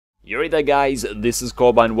You're right there guys, this is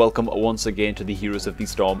Cobrak and welcome once again to the Heroes of the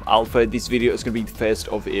Storm Alpha. This video is going to be the first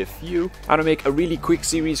of a few. I'm going to make a really quick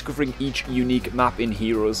series covering each unique map in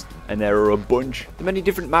Heroes, and there are a bunch. The many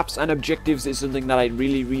different maps and objectives is something that I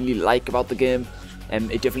really like about the game.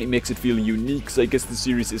 It definitely makes it feel unique, so I guess this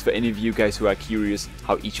series is for any of you guys who are curious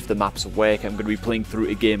how each of the maps work. I'm going to be playing through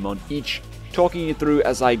a game on each, talking it through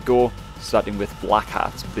as I go, starting with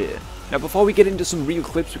Blackheart's Bay. Now before we get into some real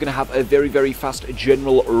clips, we're going to have a very fast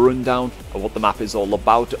general rundown of what the map is all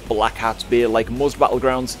about. Blackheart's Bay, like most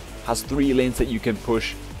battlegrounds, has 3 lanes that you can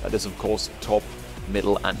push. That is of course top,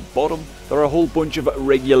 middle and bottom. There are a whole bunch of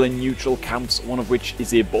regular neutral camps, one of which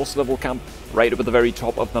is a boss level camp right up at the very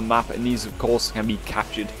top of the map, and these of course can be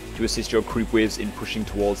captured to assist your creep waves in pushing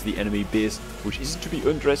towards the enemy base, which isn't to be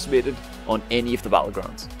underestimated on any of the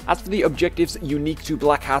battlegrounds. As for the objectives unique to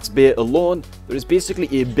Blackheart's Bay alone, there is basically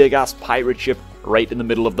a big ass pirate ship right in the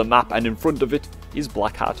middle of the map, and in front of it is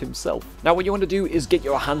Blackheart himself. Now what you want to do is get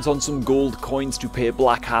your hands on some gold coins to pay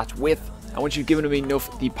Blackheart with, and once you've given him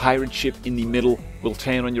enough, the pirate ship in the middle will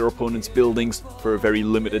turn on your opponent's buildings for a very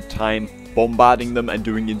limited time, bombarding them and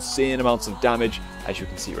doing insane amounts of damage, as you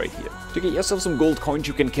can see right here. To get yourself some gold coins,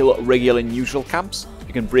 you can kill regular neutral camps,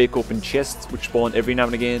 you can break open chests which spawn every now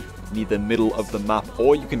and again near the middle of the map,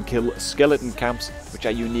 or you can kill skeleton camps, which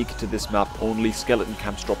are unique to this map. Only skeleton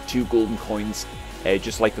camps drop 2 golden coins,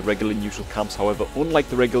 just like the regular neutral camps. However, unlike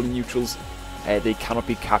the regular neutrals, they cannot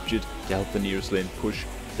be captured to help the nearest lane push.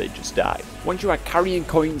 They just die. Once you are carrying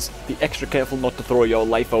coins, be extra careful not to throw your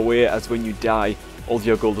life away, as when you die, all of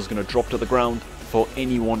your gold is going to drop to the ground for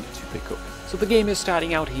anyone to pick up. So the game is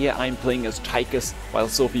starting out here. I'm playing as Tychus, while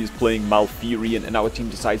Sophie is playing Malfurion, and our team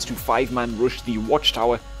decides to 5-man rush the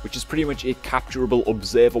watchtower, which is pretty much a capturable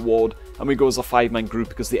observer ward, and we go as a 5-man group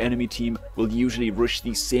because the enemy team will usually rush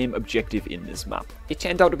the same objective in this map. It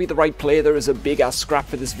turned out to be the right play. There is a big ass scrap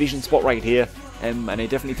for this vision spot right here, and I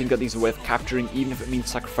definitely think that these are worth capturing, even if it means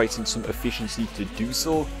sacrificing some efficiency to do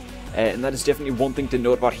so. And that is definitely one thing to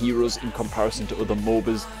note about Heroes in comparison to other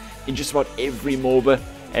MOBAs. In just about every MOBA,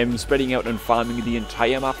 spreading out and farming the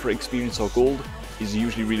entire map for experience or gold is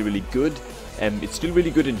usually really good. It's still really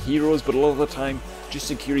good in Heroes, but a lot of the time, just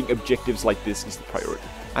securing objectives like this is the priority.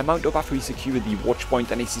 I mount up after we secure the watch point,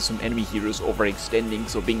 and I see some enemy heroes overextending,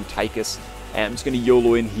 so being Tychus, I'm just going to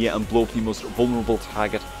YOLO in here and blow up the most vulnerable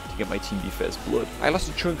target to get my team the first blood. I lost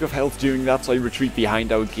a chunk of health doing that, so I retreat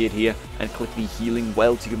behind our gate here and click the healing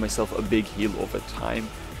well to give myself a big heal over time.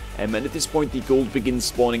 And at this point the gold begins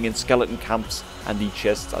spawning in skeleton camps and the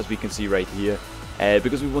chests, as we can see right here.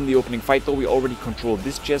 Because we won the opening fight though, we already control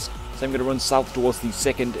this chest, so I'm going to run south towards the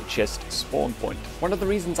second chest spawn point. One of the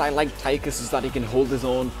reasons I like Tychus is that he can hold his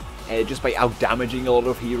own just by out-damaging a lot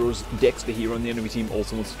of heroes. Dexter here on the enemy team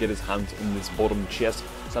also wants to get his hands in this bottom chest,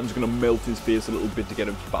 so I'm just going to melt his face a little bit to get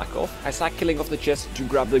him to back off. I start killing off the chest to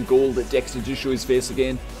grab the gold. Dexter does show his face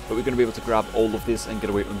again, but we're going to be able to grab all of this and get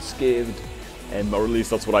away unscathed. Or at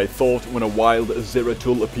least that's what I thought, when a wild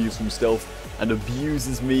Zeratul appears from stealth and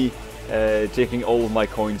abuses me, taking all of my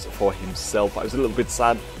coins for himself. I was a little bit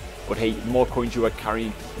sad, but hey, the more coins you are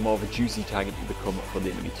carrying, the more of a juicy target you become for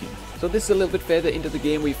the enemy team. So this is a little bit further into the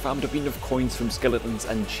game. We farmed up enough coins from skeletons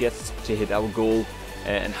and chests to hit our goal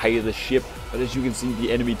and hire the ship, but as you can see,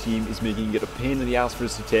 the enemy team is making it a pain in the ass for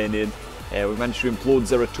us to turn in. We managed to implode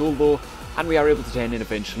Zeratul though, and we are able to turn in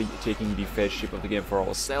eventually, taking the first ship of the game for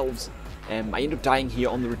ourselves. I end up dying here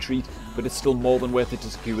on the retreat, but it's still more than worth it to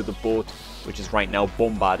secure the boat, which is right now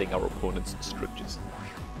bombarding our opponent's structures.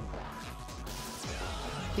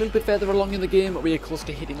 A little bit further along in the game, we are close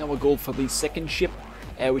to hitting our goal for the second ship,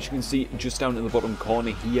 which you can see just down in the bottom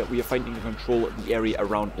corner here. We are fighting to control the area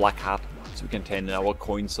around Blackheart, so we can turn in our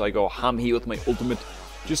coins. So I go ham here with my ultimate,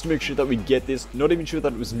 just to make sure that we get this. Not even sure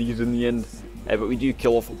that it was needed in the end, but we do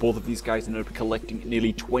kill off both of these guys and end up collecting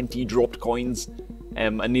nearly 20 dropped coins.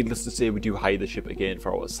 And needless to say, we do hire the ship again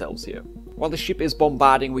for ourselves here. While the ship is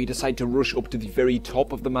bombarding, we decide to rush up to the very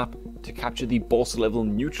top of the map to capture the boss level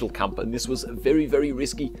neutral camp, and this was very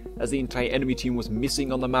risky, as the entire enemy team was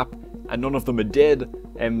missing on the map and none of them are dead,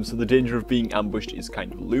 so the danger of being ambushed is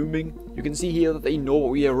kind of looming. You can see here that they know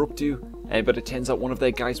what we are up to, but it turns out one of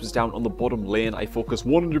their guys was down on the bottom lane. I focus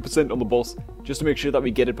 100% on the boss just to make sure that we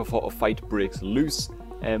get it before a fight breaks loose.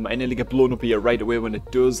 I nearly get blown up here right away when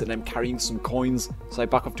it does, and I'm carrying some coins, so I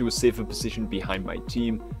back up to a safer position behind my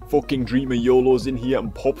team. Fucking Dreamer YOLOs in here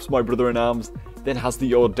and pops my brother in arms, then has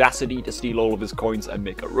the audacity to steal all of his coins and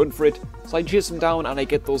make a run for it. So I chase him down and I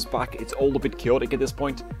get those back. It's all a bit chaotic at this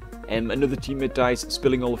point. Another teammate dies,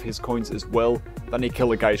 spilling all of his coins as well. Then I kill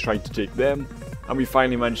the guys trying to take them, and we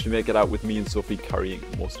finally managed to make it out with me and Sophie carrying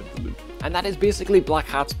most of the loot. And that is basically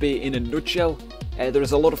Blackheart's Bay in a nutshell. There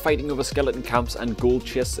is a lot of fighting over skeleton camps and gold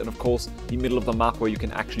chests, and of course the middle of the map where you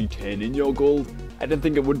can actually turn in your gold. I didn't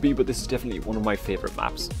think it would be, but this is definitely one of my favourite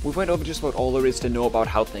maps. We've went over just about all there is to know about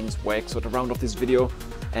how things work, so to round off this video,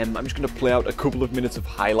 I'm just going to play out a couple of minutes of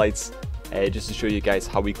highlights just to show you guys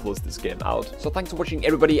how we close this game out. So thanks for watching,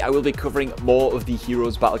 everybody. I will be covering more of the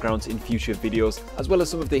Heroes Battlegrounds in future videos, as well as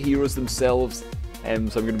some of the heroes themselves. So I'm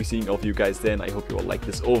going to be seeing all of you guys then. I hope you all like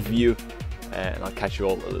this overview, and I'll catch you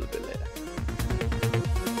all a little bit later.